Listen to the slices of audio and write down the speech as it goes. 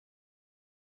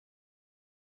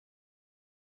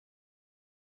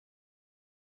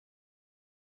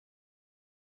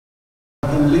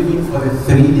for the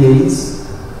 3 days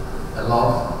a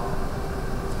lot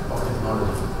of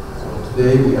technology. So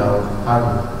today we are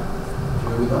having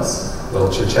you with us. A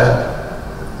little chit chat.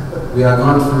 We are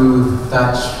going to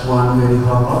touch one very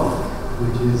hot topic,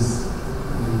 which is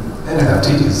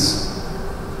NFTs.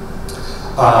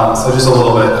 So just a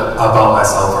little bit about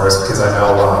myself first, because I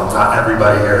know not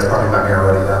everybody here has probably met me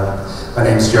already. My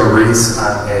name is Reis.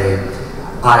 I'm a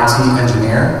IT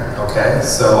engineer. Okay,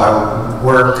 so I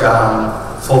work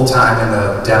full-time in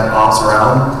the DevOps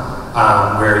realm,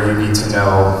 where you need to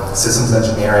know systems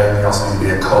engineering. You also need to be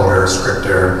a coder,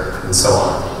 scripter, and so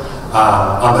on.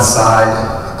 On the side,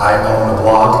 I own a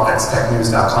blog,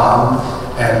 xtechnews.com,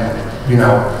 and you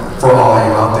know, for all of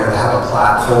you out there to have a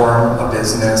platform, a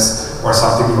business, or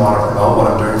something you want to promote,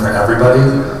 what I'm doing for everybody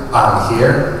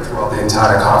here throughout the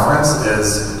entire conference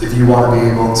is if you want to be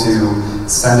able to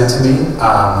send it to me,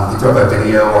 if you have a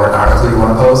video or an article you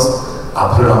want to post,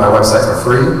 I'll put it on my website for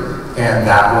free, and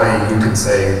that way you can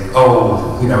say,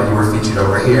 oh, you know, you were featured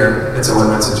over here. It's a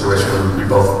win-win situation. We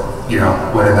both, you know,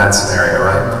 win in that scenario,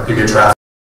 right? You get traffic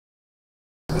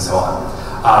and so on.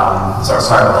 Sorry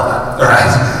about that. All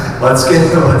right, let's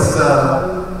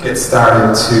get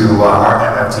started to our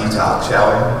NFT talk,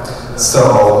 shall we?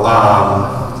 So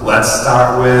let's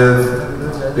start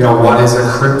with, you know, what is a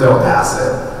crypto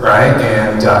asset, right?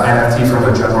 And NFT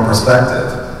from a general perspective.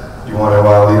 You want to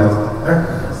lead it there?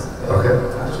 Yes. Okay.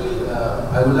 Actually,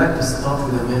 I would like to start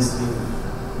with the mainstream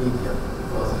media,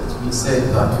 because as we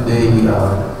said that today we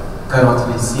are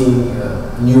currently seeing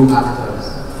new actors.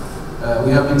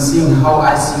 We have been seeing how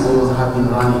ICOs have been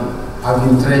running, have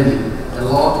been trading. A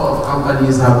lot of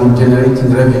companies have been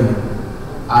generating revenue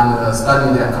and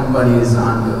starting their companies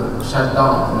and shut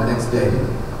down the next day.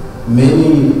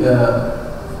 Many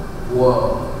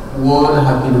world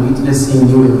have been witnessing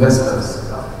new investors.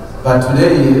 But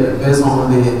today, based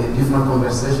on the different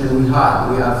conversation we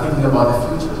had, we are thinking about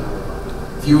the future.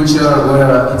 Future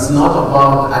where it's not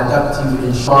about adaptive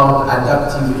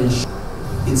insurance.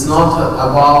 It's not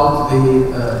about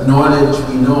the knowledge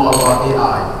we know about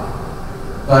AI.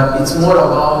 But it's more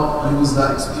about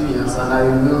user experience, and I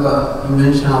remember you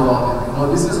mentioned about it. Well,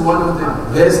 this is one of the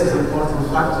best important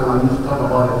factors when you talk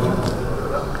about the people.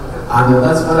 And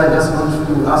that's what I just want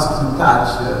to ask to touch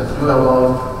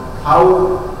about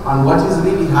how and what is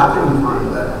really happening today.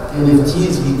 That NFT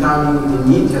is becoming a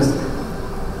media stream,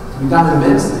 becoming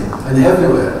mainstream and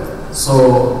everywhere.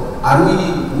 So are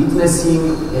we witnessing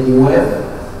a new wave?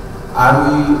 Are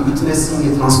we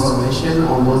witnessing a transformation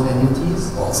on those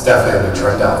NFTs? Well, it's definitely a new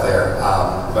trend out there.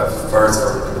 But first,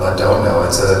 for people that don't know,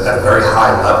 it's at a very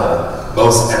high level.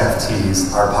 Most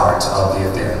NFTs are part of the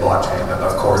Ethereum blockchain. And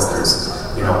of course, there's,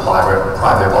 you know,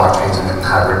 private blockchains and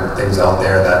hybrid things out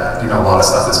there that, you know, a lot of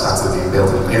stuff is constantly being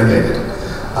built and innovated.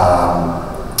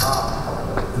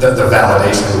 The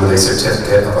validation with a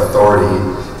certificate of authority,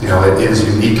 you know, it is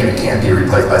unique and it can't be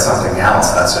replaced by something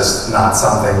else. That's just not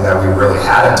something that we really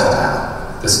had until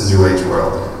now, this new age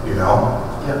world, you know?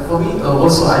 Yeah, for me,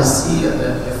 also I see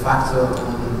a factor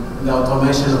in the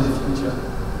automation of the future.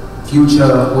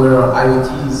 Future where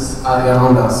IoTs are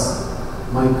around us.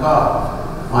 My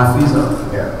car, my freezer,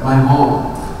 my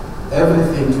home,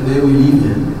 everything today we live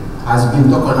in has been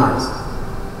tokenized.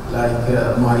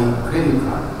 Like my credit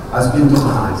card has been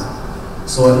tokenized.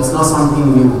 So it's not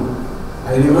something new.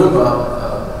 I remember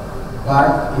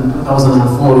back in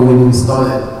 2004 when we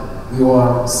started, we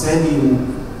were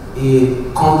sending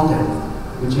a content,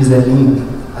 which is a link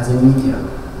as a media.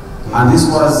 And this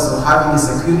was having a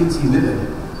security with it.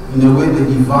 In a way, the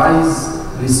device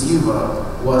receiver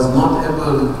was not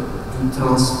able to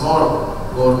transfer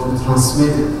or to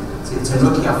transmit it. It's a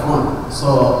Nokia phone.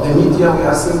 So the media we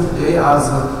are seeing today as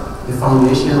the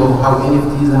foundation of how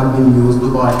NFTs have been used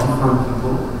by different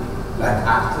people, like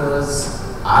actors,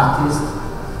 artists.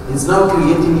 It's now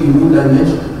creating a new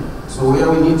dimension. So where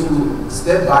we need to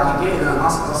step back again and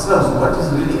ask ourselves, what is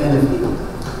really NFT?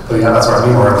 But yeah, that's what I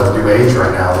mean. We're in the new age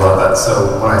right now. I love that.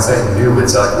 So when I say new,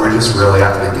 it's like we're just really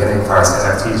at the beginning as far as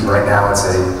NFTs. Right now, it's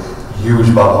a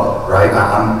huge bubble, right?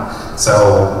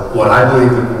 So what I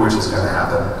believe which is going to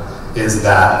happen is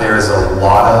that there's a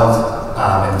lot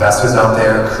of investors out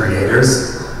there,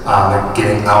 creators, they're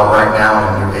getting out right now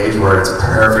in a new age where it's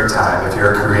perfect time. If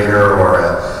you're a creator or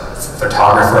a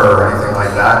photographer or anything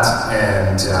like that,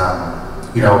 and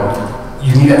you know,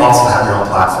 you need to also have your own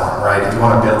platform, right? If you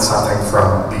want to build something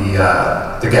from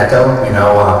the get-go, you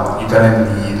know, you're going to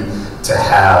need to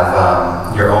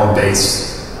have your own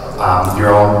base, your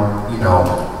own, you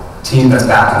know, team that's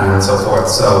backing you and so forth.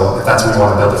 So if that's what you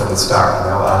want to build it from the start,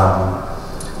 you know.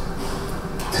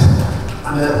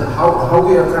 And how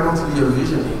we are currently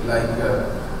envisioning, like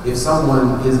if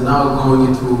someone is now going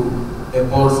into a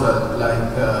portal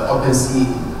like OpenSea,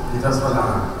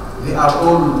 they are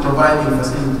all providing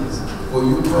facilities for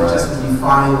you to just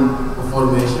define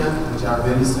information, which are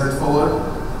very straightforward.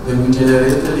 Then you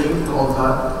generate the link to all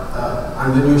that,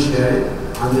 and then you share it,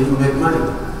 and then you make money.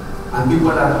 And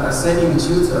people are sending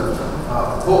tutor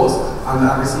posts and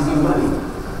are receiving money.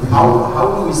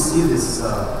 How do we see this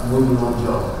moving on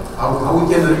job? How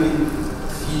we can really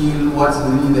feel what's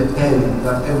really the pain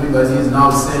that everybody is now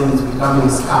saying is becoming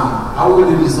a scam? How will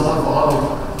we resolve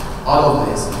all of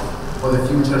this for the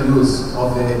future use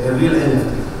of a real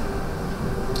NFT?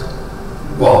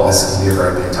 Well, this can be a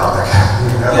very big topic.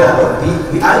 Yeah,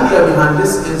 the idea behind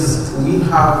this is we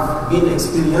have been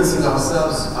experiencing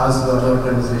ourselves as an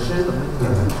organization,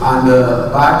 and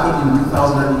back in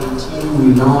 2018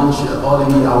 we launched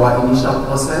already our initial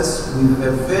process with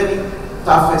the very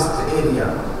toughest area,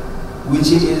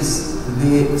 which is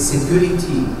the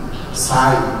security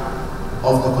side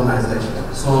of tokenization.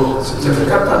 So in the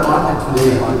capital market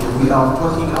today, we are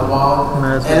talking about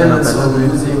elements of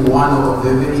using one of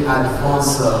the very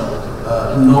advanced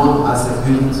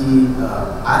non-security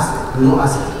asset,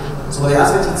 asset. So the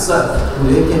asset itself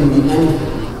today can be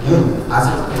anything.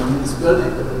 Asset can be this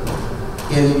building,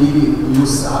 can be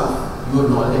yourself, your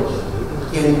knowledge,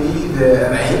 can be the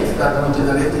rent that we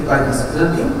generated by this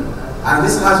building. And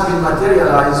this has been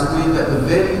materialized with a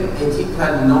very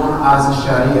ethical known as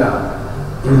Sharia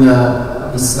in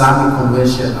Islamic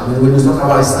convention. I mean, when you talk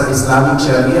about Islamic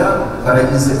Sharia,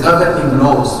 there is a governing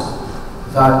laws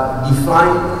that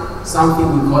define something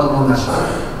we call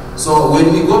ownership. So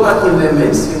when we go back in the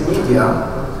mainstream media,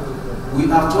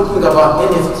 we are talking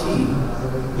about NFT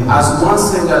as one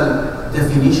single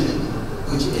definition,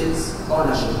 which is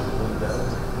ownership.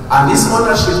 And this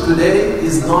ownership today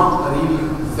is not really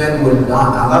very well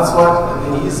done. And that's what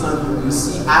the reason you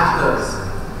see actors,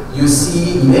 you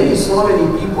see so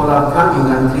many people are coming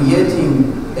and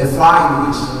creating a file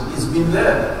which has been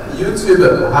there.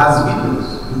 YouTube has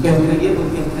videos. You can create a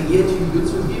YouTube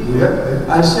video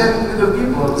and share it with the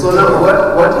people. So now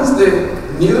what is the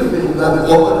new thing that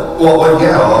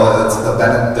it's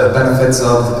the benefits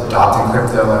of adopting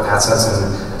crypto and assets and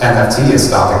NFT is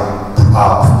stopping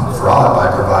fraud by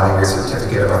providing a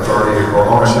certificate of authority or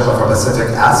ownership of a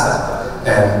specific asset.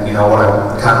 And what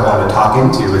I kind of wanted to talk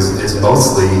into is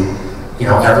mostly,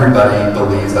 everybody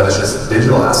believes that it's just a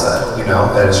digital asset,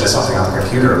 that it's just something on the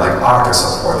computer like art or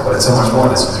so forth, but it's so much more.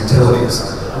 This is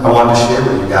utilities. I wanted to share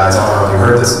with you guys, I don't know if you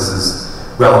heard this is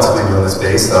relatively new in the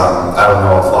space. I don't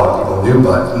know if a lot of people knew,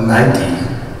 but Nike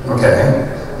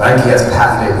has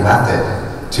patented a method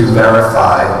to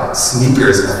verify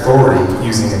sneakers authority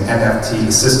using an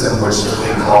NFT system, which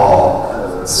they call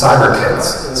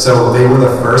CyberKids. So they were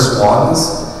the first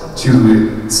ones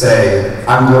to say,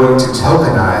 I'm going to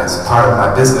tokenize part of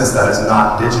my business that is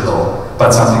not digital,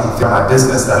 but something for my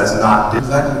business that is not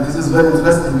digital. Exactly. This is very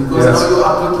interesting because now you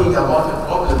are talking about a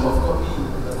problem of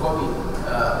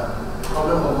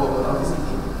problem of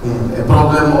authenticity, a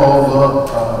problem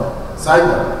of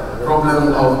cyber,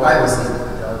 problem of piracy.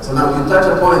 So now you touch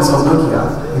upon of Nokia,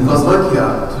 because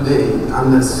Nokia today,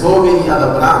 and so many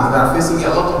other brands, they are facing a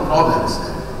lot of problems.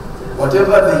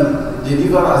 Whatever they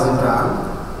deliver as a brand,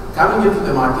 coming into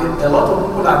the market, a lot of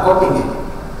people are copying it.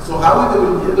 So how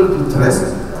will they be able to trace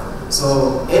it?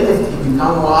 So NFT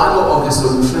become one of the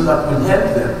solutions that will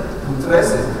help them to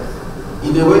trace it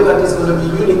in a way that is going to be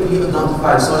uniquely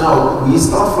identified. So now we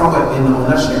start from an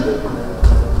ownership,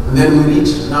 and then we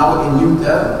reach now a new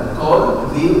term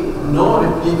called the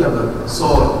non-replicable.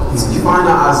 So it's defined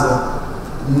as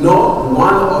no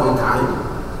one of a kind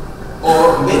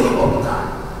or many of a kind.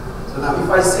 So now if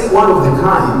I say one of the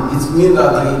kind, it means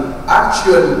that the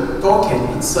actual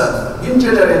token itself being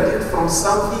generated from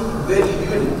something very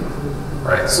unique.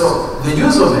 Right. So the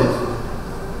use of it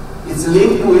is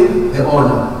linked with the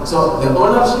owner. So the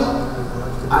ownership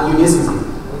and unicity.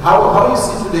 How you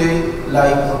see today,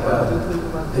 like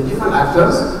the different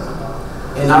actors,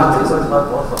 an artist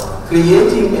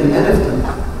creating an NFT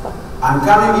and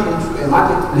coming into a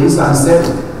marketplace and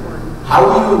selling. How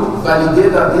do you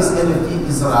validate that this NFT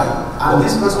is right and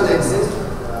this person exists?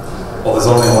 Well, there's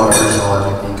only one original and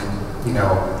unique,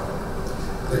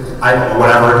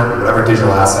 whatever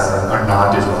digital asset or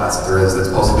non-digital asset there is, there's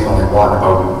supposed to be only one,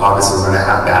 but obviously we're going to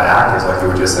have bad actors, like you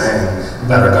were just saying,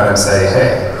 that are going to say,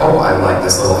 hey, I like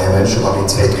this little image, let me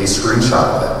take a screenshot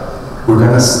of it. We're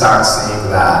going to start seeing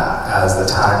that as the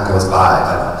time goes by,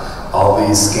 that all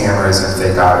these scammers and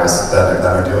fake artists that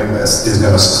are doing this is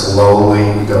going to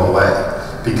slowly go away,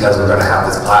 because we're going to have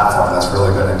this platform that's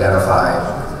really going to identify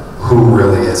who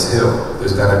really is who.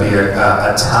 There's going to be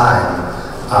a time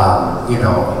you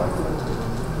know,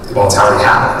 well, it's already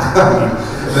happened.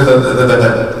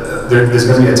 There's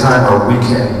going to be a time where we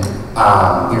can,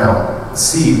 you know,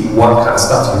 see what kind of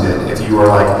stuff you did. If you were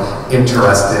like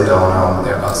interested on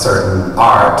a certain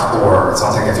art or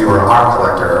something, if you were an art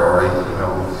collector, or you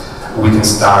know, we can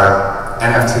start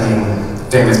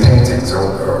NFTing famous paintings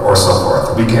or so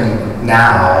forth. We can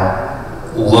now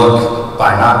look,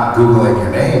 by not Googling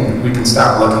your name, we can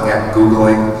start looking at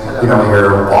Googling, you know,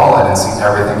 your wallet and see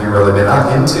everything you've really been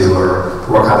into or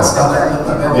what kind of stuff.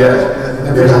 Yeah.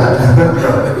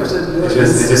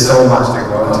 It's just so much to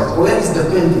go into. Where is the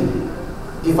painting?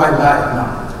 If I buy it now,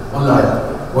 online,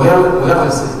 where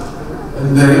is it?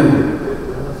 In the room.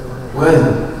 Where is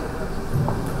it?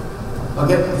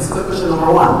 Okay, this is the question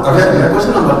number one. Okay.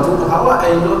 Question number two, how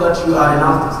I know that you are an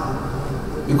artist?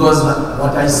 Because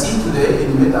what I see today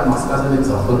in MetaMask as an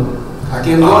example, I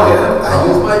can go ahead, I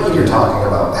use my email. You're talking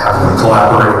about having them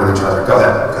collaborate with each other. Go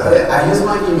ahead. I use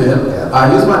my email,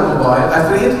 I use my mobile, I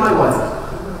create my wallet.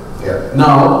 Yeah.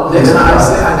 Now, next time I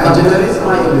say I generate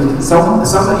my image,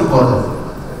 somebody bought it.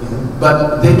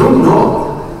 But they don't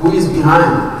know who is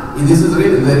behind. If this is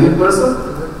really the real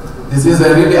person, this is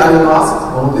a really Elon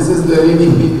Musk, or this is the really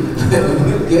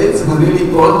Bill Gates who really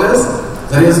owned this.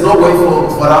 There is no way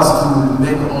for us to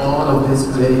make all of this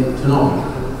play to know.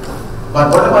 But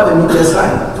what about the media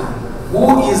side?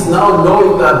 Who is now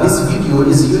knowing that this video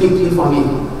is uniquely for me?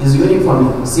 Is unique for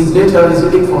me. Signature is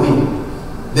unique for me.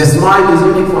 The smile is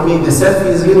unique for me. The selfie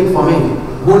is unique for me.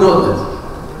 Who knows this?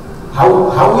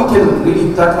 How we can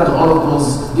really tackle all of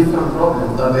those different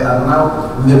problems that they are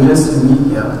now in the mainstream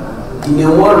media in a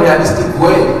more realistic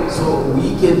way, so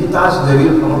we can touch the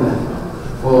real problem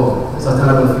for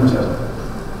sustainable future.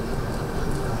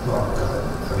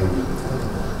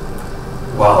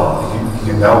 Well,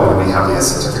 you know when we have the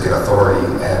certificate authority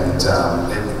and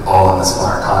it, all in the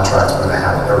smart contracts, we're going to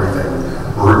have everything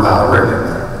written in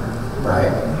there,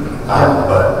 right?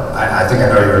 But I think I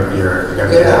know you're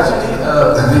going to get actually,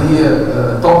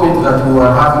 the topic that we were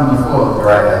having before,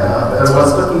 right? I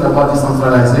was talking about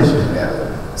decentralization.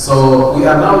 Yeah. So we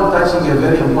are now touching a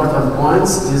very important point,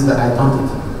 is the identity.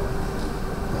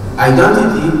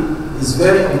 Identity is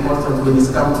very important when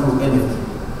it comes to NFT.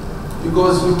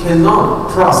 Because you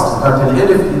cannot trust that an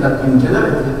NFT that been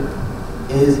generated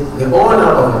is the owner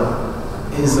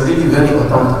of it is really very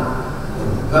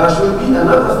authentic. There should be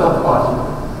another third party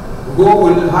who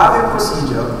will have a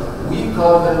procedure. We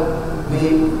call them the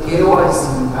KYC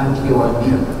and KYB.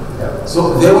 Yeah.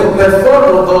 So they will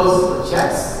perform those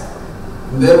checks.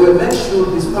 They will make sure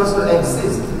this person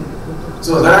exists.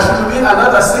 So there should be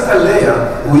another second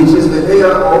layer, which is the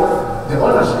layer of the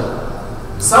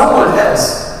ownership. Someone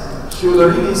else should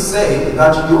really say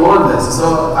that you own this.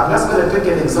 So I'm just going to take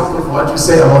an example for what you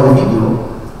say about the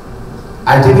video.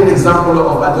 I take an example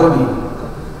of Adobe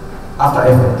After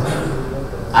Effects.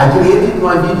 I created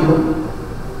my video,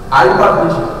 I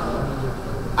publish it.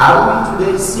 Are we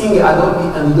today seeing Adobe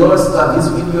endorse that this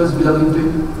video is belonging to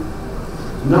you?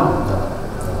 No.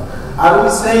 Are we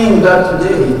saying that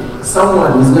today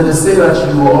someone is going to say that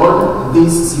you own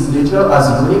this signature as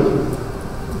unique?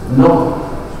 No.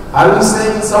 Are we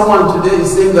saying someone today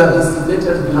is saying that this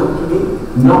signature belongs to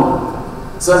me?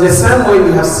 No. So the same way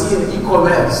we have seen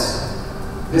e-commerce,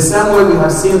 the same way we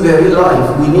have seen the real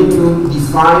life, we need to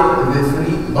define the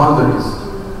three boundaries.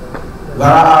 There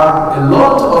are a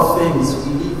lot of things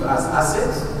we live as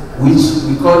assets, which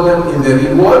we call them in the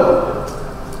real world.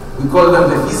 We call them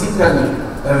the physical,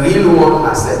 real world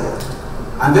asset.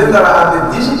 And then there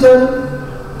are the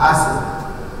digital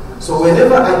asset. So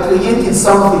whenever I created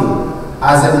something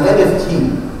as an NFT,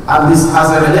 and this has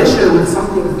a relation with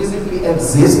something physically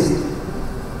exists,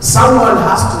 someone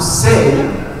has to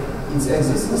say it's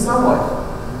existing somewhere.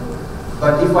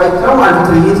 But if I come and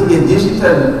create a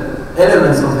digital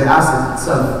elements of the asset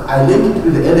itself, I link it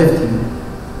with the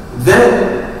NFT,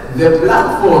 then the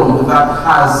platform that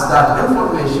has that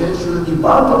information should be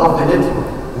part of the network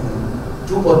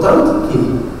to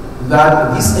authenticate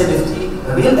that this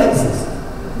NFT really exists.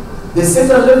 The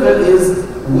second level is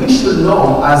we should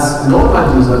know as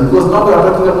normal users, because now we are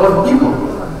talking about people.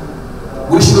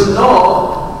 We should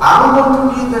know, I'm going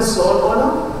to be the sole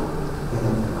owner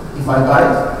if I buy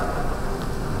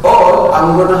it, or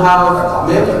I'm going to have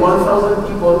maybe 1,000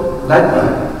 people like me.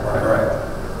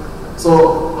 Right.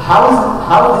 So how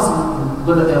is this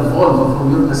going to evolve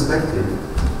from your perspective?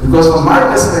 Because from my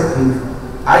perspective,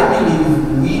 I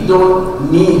believe we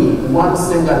don't need one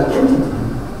single entity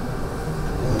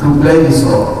to play this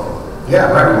role. Yeah,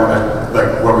 right. We want to,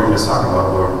 like what we were just talking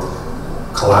about,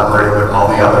 we're collaborating with all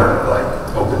the other, like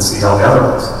OpenSea, all the other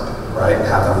ones, right?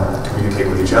 Have them communicate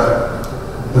with each other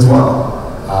as well.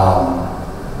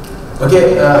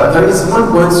 Okay, there is one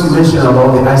point you mentioned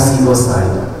about the ICO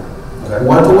side. Okay.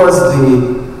 What was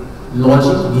the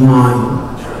logic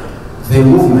behind the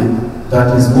movement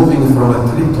that is moving from a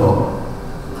crypto,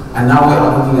 and now we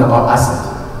are talking about asset?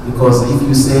 Because if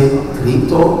you say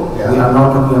crypto, we are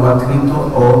not talking about crypto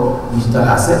or digital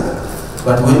asset.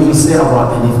 But when we say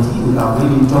about NFT, we are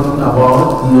really talking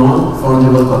about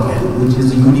non-fungible token, which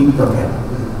is a unique token,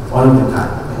 one of the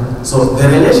kind. So the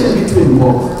relation between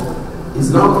both is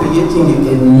now creating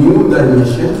a new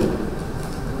dimension,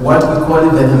 what we call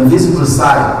it the invisible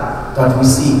side that we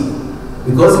see.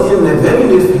 Because in the very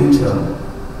near future,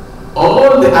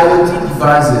 all the IoT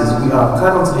devices we are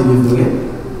currently living in,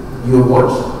 your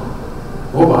watch,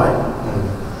 mobile,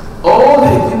 all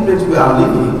the equipment we are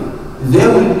living, they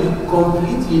will be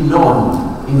completely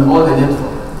known in all the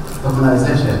network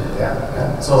organization.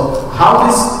 So how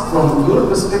this, from your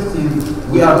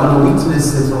perspective, we are going to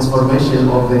witness the transformation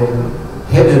of the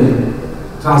hidden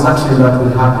transaction that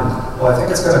will happen? Well, I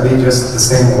think it's going to be just the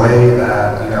same way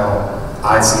that,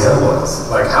 ICO was,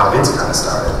 like how it's kind of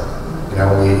started.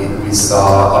 We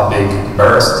saw a big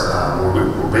burst.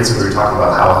 We're basically talking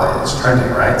about how it's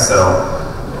trending, right? So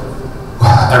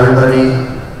everybody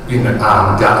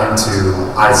got into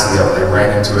ICO. They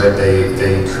ran into it.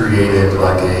 They created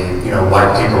like a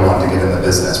white paper one to get in the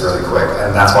business really quick.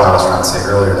 And that's what I was trying to say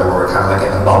earlier, that we're kind of like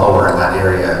in a bubble. We're in that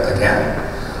area again.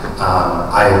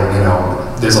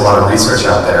 There's a lot of research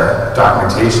out there,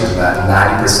 documentation, that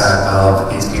 90%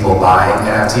 of these people buying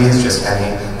NFTs, just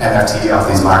any NFT off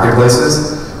these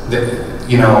marketplaces,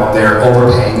 they're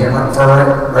overpaying for it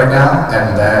right now,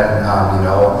 and then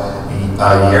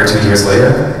a year, 2 years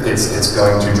later, it's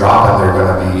going to drop, and they're going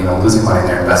to be losing money in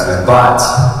their investment. But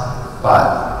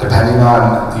depending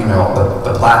on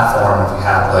the platform, if you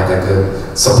have like a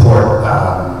good support,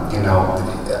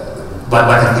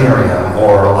 like Ethereum,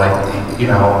 or like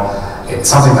it's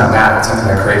something that matters, something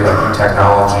that created like new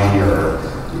technology, or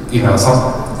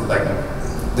something like,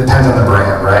 depends on the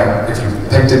brand, right? If you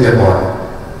picked a good one,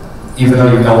 even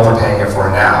though you're overpaying it for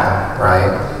now,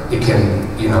 right? It can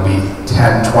be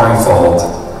 10, 20-fold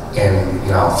in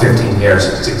 15 years.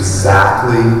 It's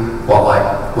exactly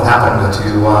what happened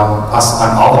to us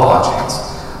on all the blockchains.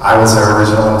 I was an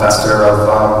original investor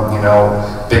of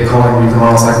Bitcoin, even when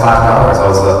it was like $5.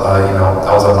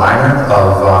 I was a miner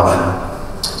of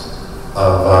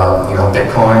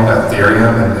Bitcoin,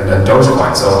 Ethereum, and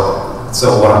Dogecoin. So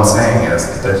what I'm saying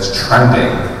is that it's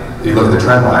trending. If you look at the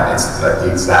trend line, it's like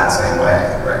the exact same way,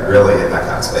 right? Really, in that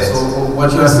kind of space. So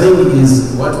what you are saying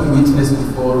is what we witnessed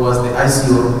before was the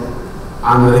ICO,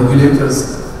 and the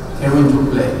regulators came into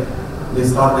play. They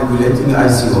start regulating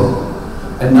ICO,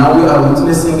 and now we are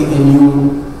witnessing a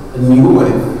new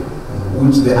wave,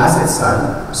 which the asset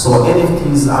side. So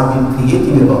NFTs have been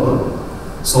creating a bubble.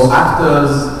 So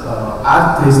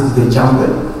artists, they jump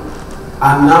in.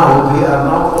 And now they are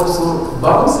now also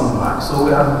bouncing back. So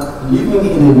we are living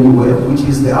in a new wave, which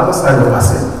is the other side of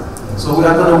asset. So we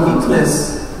are going to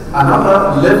witness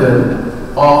another level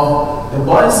of the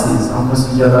policies and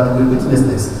procedure that will witness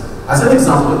this. As an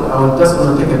example, I'm just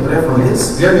going to take a break from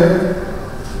this. Yeah.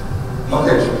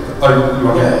 Okay. Oh, you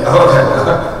want okay.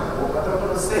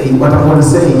 Okay. What I'm going to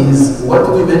say is, what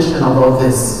we mentioned about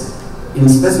this in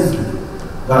specific,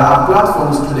 there are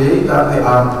platforms today that they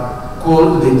are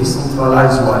called the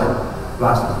decentralized wallet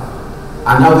platform.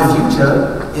 And now the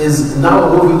future is now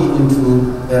moving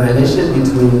into a relation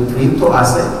between crypto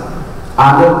asset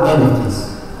and NFTs.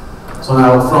 So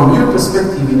now, from your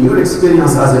perspective, in your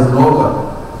experience as a blogger,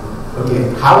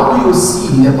 okay, how do you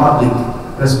see the public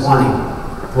responding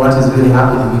to what is really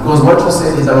happening? Because what you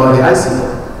said is about the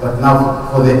ICO, but now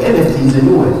for the NFT is a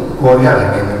new way. Well,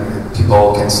 yeah,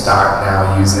 people can start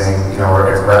now using,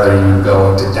 or if rather you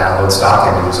go to download stock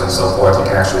images and so forth, you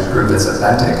can actually prove it's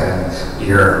authentic. And when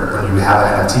you have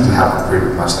an NFT, you have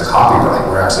pretty much the copyright.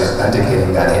 We're actually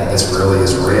authenticating that this really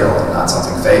is real and not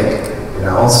something fake.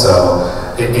 So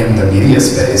in the media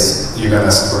space, we're gonna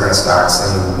start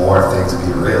seeing more things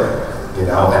be real, and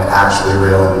actually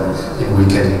real, and we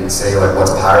can say like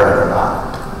what's pirated or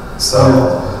not. So.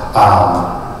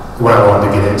 What I wanted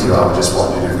to get into, I just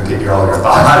wanted to get all your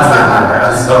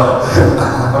thoughts. So,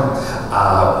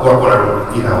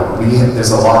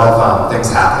 there's a lot of things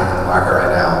happening in the market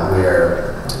right now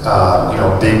where,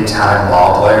 big time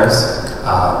ball players,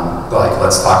 like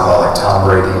let's talk about like Tom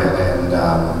Brady and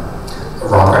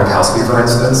Rob Gronkowski, for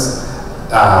instance.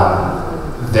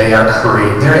 They're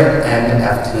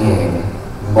NFTing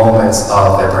moments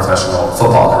of their professional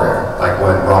football career, like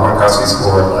when Rob Gronkowski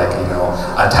scored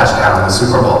a touchdown in the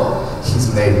Super Bowl.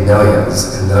 he's made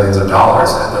millions and millions of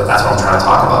dollars. And that's what I'm trying to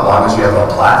talk about. As long as you have a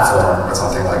platform or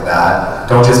something like that,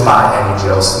 don't just buy any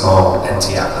Joe Smo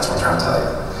NTF. That's what I'm trying to tell you.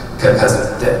 Because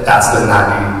that's the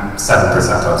 97%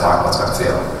 I'm talking about is going to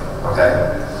feel. Okay?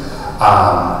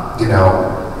 You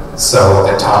know, so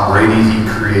at Tom Brady, he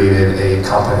created a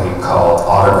company called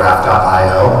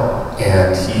Autograph.io,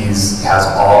 and he has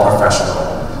all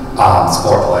professional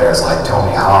sport players like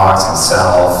Tony Hawk's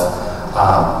himself,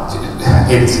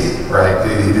 right?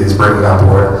 He's bringing on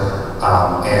board,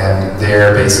 and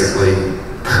they're basically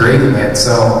creating it.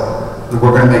 So we're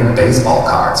going to make baseball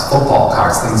cards, football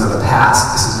cards, things of the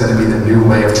past. This is going to be the new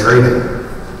way of trading.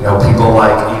 You know, people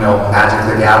like, you know, Magic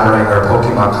the Gathering or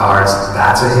Pokemon cards,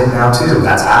 that's a hit now too.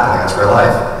 That's happening, that's real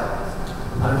life.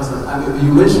 And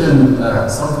you mentioned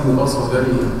something also very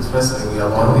interesting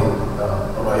about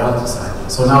the royalty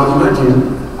side. So now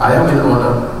imagine I am an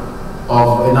owner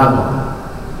of an album,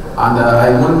 and I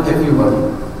want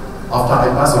everybody, after I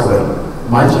pass away,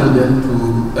 my children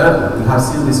to earn. We have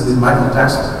seen this with Michael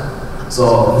Jackson.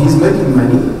 So he's making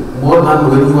money more than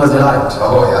when he was alive.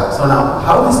 Oh yeah. So now,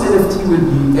 how this NFT will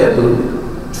be able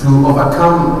to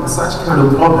overcome such kind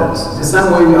of problems? The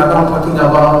same way we are now talking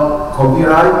about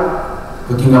copyright,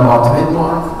 talking about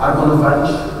trademark, are going to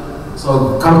vanish.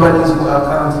 So companies who are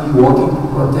currently working to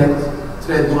protect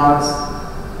trademarks,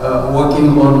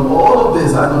 working on all of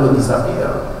this are going to disappear.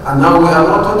 And now we are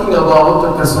not talking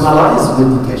about personalized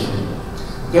medication,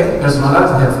 okay?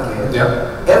 Personalized healthcare.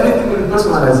 Yep. Everything will be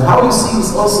personalized. How you see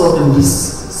is also in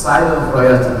this side of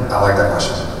royalty. I like that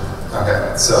question.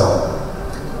 Okay, so,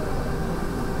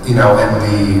 you know, in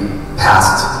the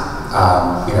past,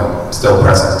 you know, still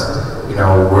present, you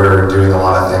know, we're doing a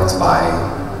lot of things by,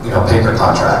 you know, paper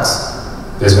contracts.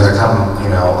 There's going to come, you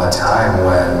know, a time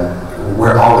when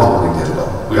we're always moving digital.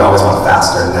 We always want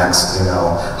faster, next, you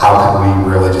know, how can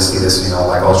we really just see this, you know,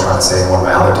 like I was trying to say in one of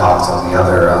my other talks on the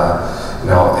other, you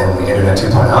know, in the Internet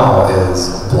 2.0 is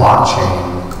blockchain.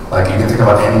 Like you can think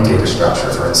about any data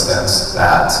structure, for instance,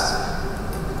 that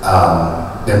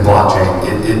in blockchain,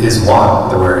 it is one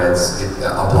where it's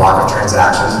a block of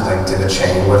transactions linked in a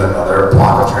chain with another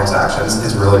block of transactions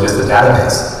is really just a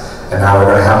database. And now we're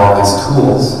going to have all these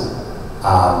tools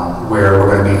where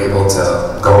we're going to be able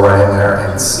to go right in there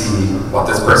and see what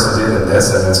this person did and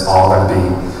it's all going to be,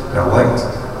 you know, linked.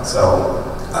 So.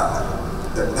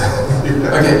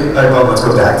 Okay, well, let's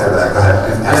go back to that. Go ahead.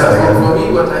 For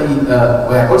me, what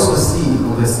I also see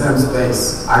in the same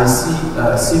space, I see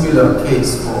a similar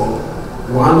case for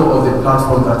one of the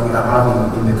platforms that we are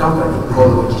having in the company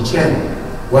called Chain.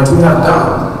 What we have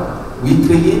done, we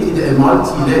created a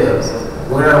multi-layers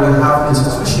where we have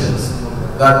institutions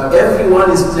that everyone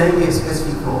is playing a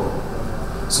specific role.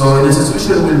 So an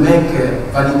institution will make a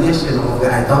validation of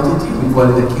the identity, we call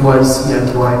it the KYC and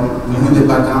KYB, we do the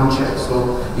background check.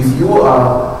 So if you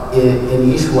are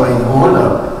an issuer, an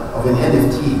owner of an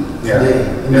NFT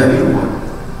today in the real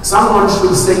world, someone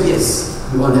should say yes,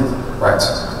 you own it. Right.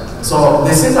 So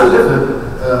the second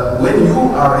level, when you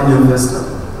are an investor,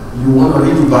 you want to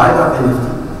really buy that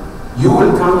NFT, you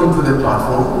will come into the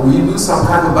platform, we do some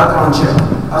kind of background check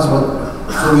as well.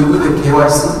 So we do the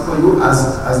KYC for you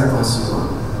as a consumer.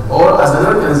 Or as an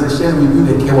organization, we do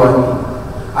the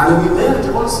KYB. And we manage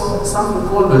also something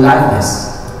called the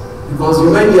liveness. Because you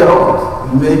may be a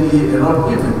robot, you may be a not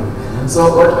human.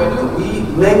 So what we do, we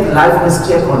make liveness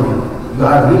check on you. You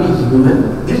are really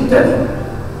human digitally.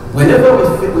 Whenever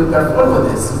we perform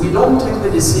this, we don't take the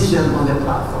decision on the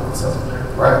platform itself.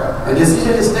 Right. The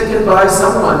decision is taken by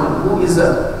someone who is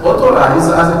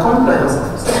authorized as a compliance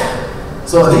officer.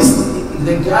 So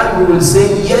the guy who will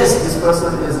say, yes, this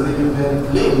person is really very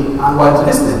clean and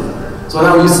whitelisted. So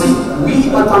now you see, we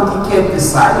authenticate the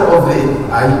side of the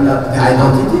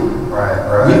identity.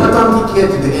 Right. We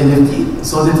authenticate the NFT.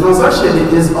 So the transaction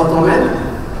is automated.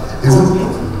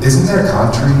 Isn't there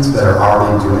countries that are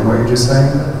already doing what you're just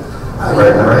saying?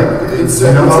 Right. It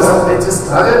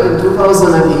started in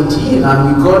 2018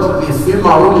 and we got the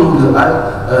FIRMA ruling,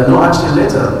 no action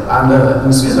letter, and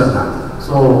in Switzerland.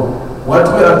 So what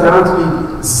we are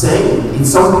currently saying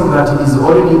is something that is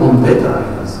already on beta.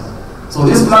 So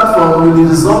this platform will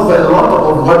resolve a lot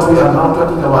of what we are now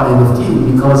talking about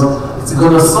NFT, because it's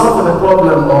going to solve the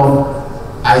problem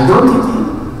of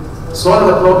identity, solve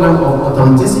the problem of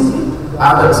authenticity,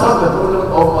 and solve the problem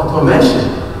of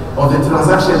automation of the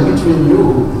transaction between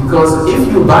you. Because if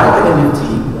you buy the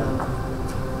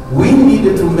NFT, we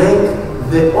need to make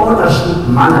the ownership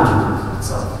management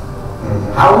itself.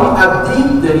 How we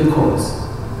update the records.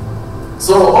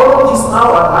 So all of these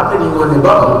now are happening on a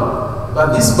bubble,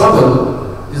 but this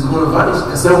bubble is going to vanish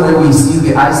the same way we see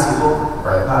the ICO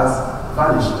has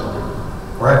vanished.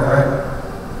 Right.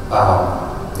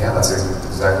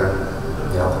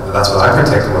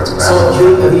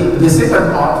 So the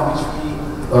second part, which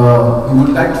we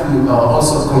would like to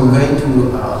also convey to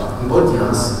the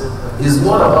audience, is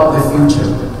more about the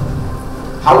future.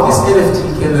 How this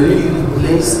NFT can really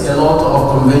replace a lot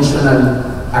of conventional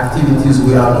activities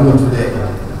we are doing today.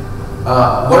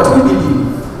 What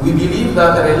we believe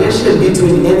that the relation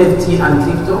between NFT and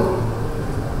crypto,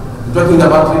 talking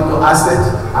about crypto asset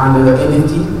and the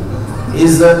NFT,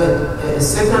 is a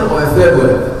second or a third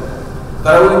wave.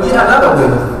 There will be another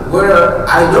wave where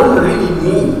I don't really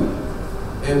need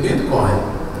a Bitcoin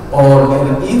or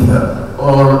an Ether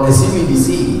or a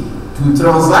CBDC to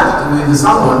transact with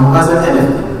someone who has an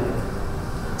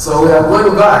NFT. So we are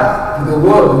going back to the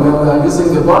world where we are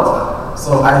using the barter.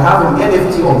 So I have an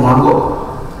NFT of Mango,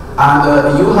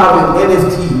 and you have an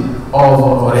NFT of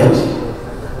Orange.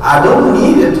 I don't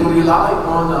need to rely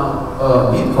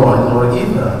on Bitcoin or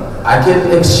Ether. I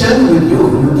can exchange with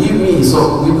you. You give me.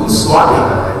 So we do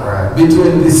swapping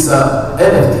between these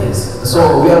NFTs.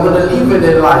 So we are going to live in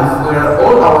a life where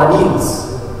all our needs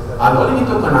are already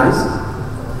tokenized,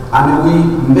 and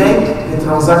we make the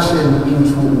transaction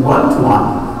into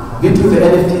one-to-one between the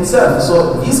NFT itself.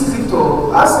 So this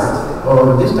crypto asset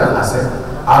or digital asset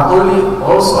are only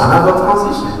also another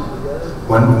transition.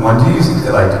 When do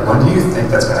you think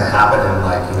that's going to happen in,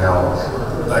 like, you know,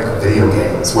 like video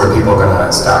games where people are going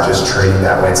to start just trading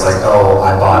that way? It's like, oh,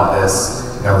 I bought this,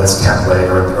 you know, this template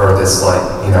or this, like,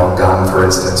 you know, gun, for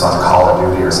instance, on Call of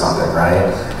Duty or something,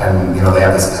 right? And, you know, they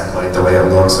have this template, the way it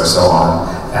looks or so on.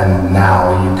 And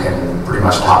now you can pretty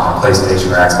much hop on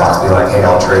PlayStation or Xbox, be like, hey,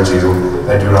 I'll trade you,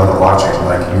 and do it on the blockchain.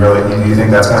 Like, do you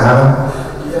think that's going to happen?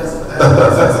 Yes.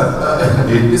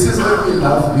 This is what we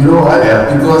love, you know,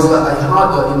 because I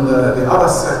heard in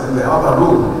the other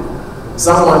room,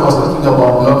 someone was talking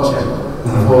about blockchain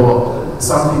for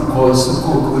something called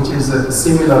sukuk, which is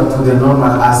similar to the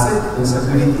normal asset in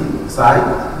security side,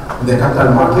 in the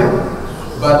capital market.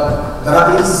 But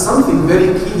there is something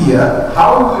very key here.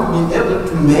 How will we be able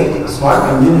to make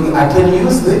swapping, meaning I can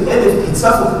use the NFT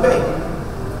itself to pay.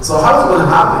 So how it's going to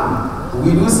happen?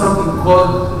 We do something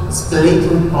called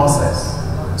splitting process.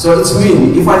 So it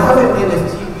means if I have an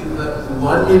NFT with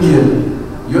 $1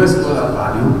 million US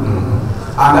value,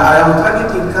 and I am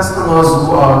targeting customers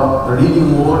who are really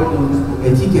more into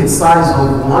a ticket size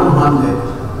of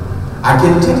 100, I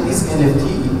can take this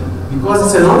NFT because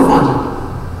it's a non-fungible.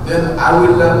 Then I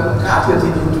will cut it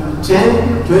into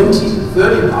 10, 20,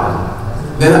 30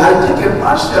 parts. Then I take a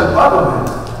partial part of it,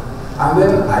 and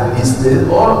then I list it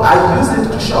or I use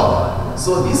it to shop.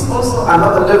 So this is also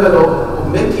another level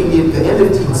of making it, the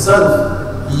NFT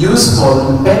itself, useful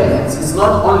in payments. It's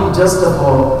not only just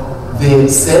for the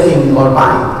selling or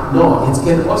buying. No, it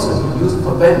can also be used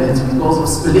for payments because of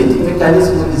splitting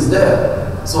mechanism is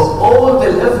there. So all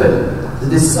the level,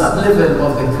 the sub-level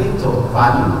of the crypto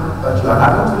value that you are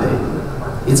having today,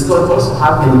 it's going to also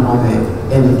happen on the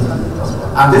NFT as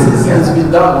well. And this has been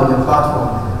done on the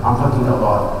platform I'm talking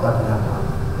about that we have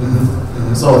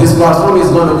done. So this platform is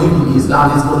going to be released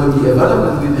and it's going to be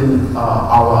available within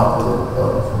our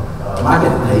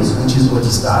marketplace, which is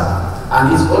Register.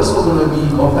 And it's also going to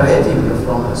be operating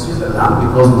from Switzerland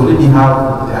because we already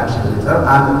have the action letter.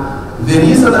 And the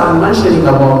reason I'm mentioning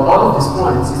about all of these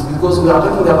points is because we are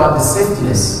talking about the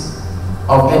safetyness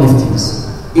of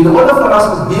NFTs. In order for us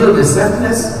to build the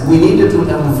safetyness, we needed to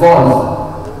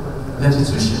involve the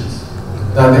institutions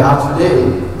that they are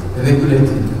today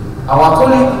regulated. Our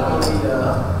colleague on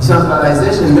the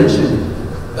decentralization mentioned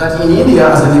that in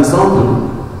India, as an example,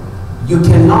 you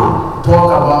cannot talk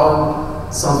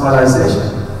about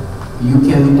centralization. You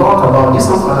can talk about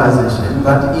decentralization,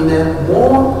 but in a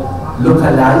more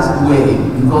localized way,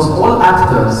 because all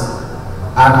actors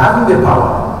are having the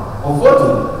power of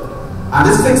voting. And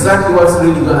this is exactly what's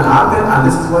really going to happen, and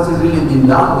this is what is really being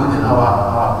done within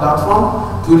our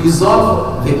platform to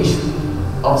resolve the issue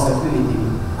of security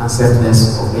and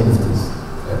safeness of NFTs.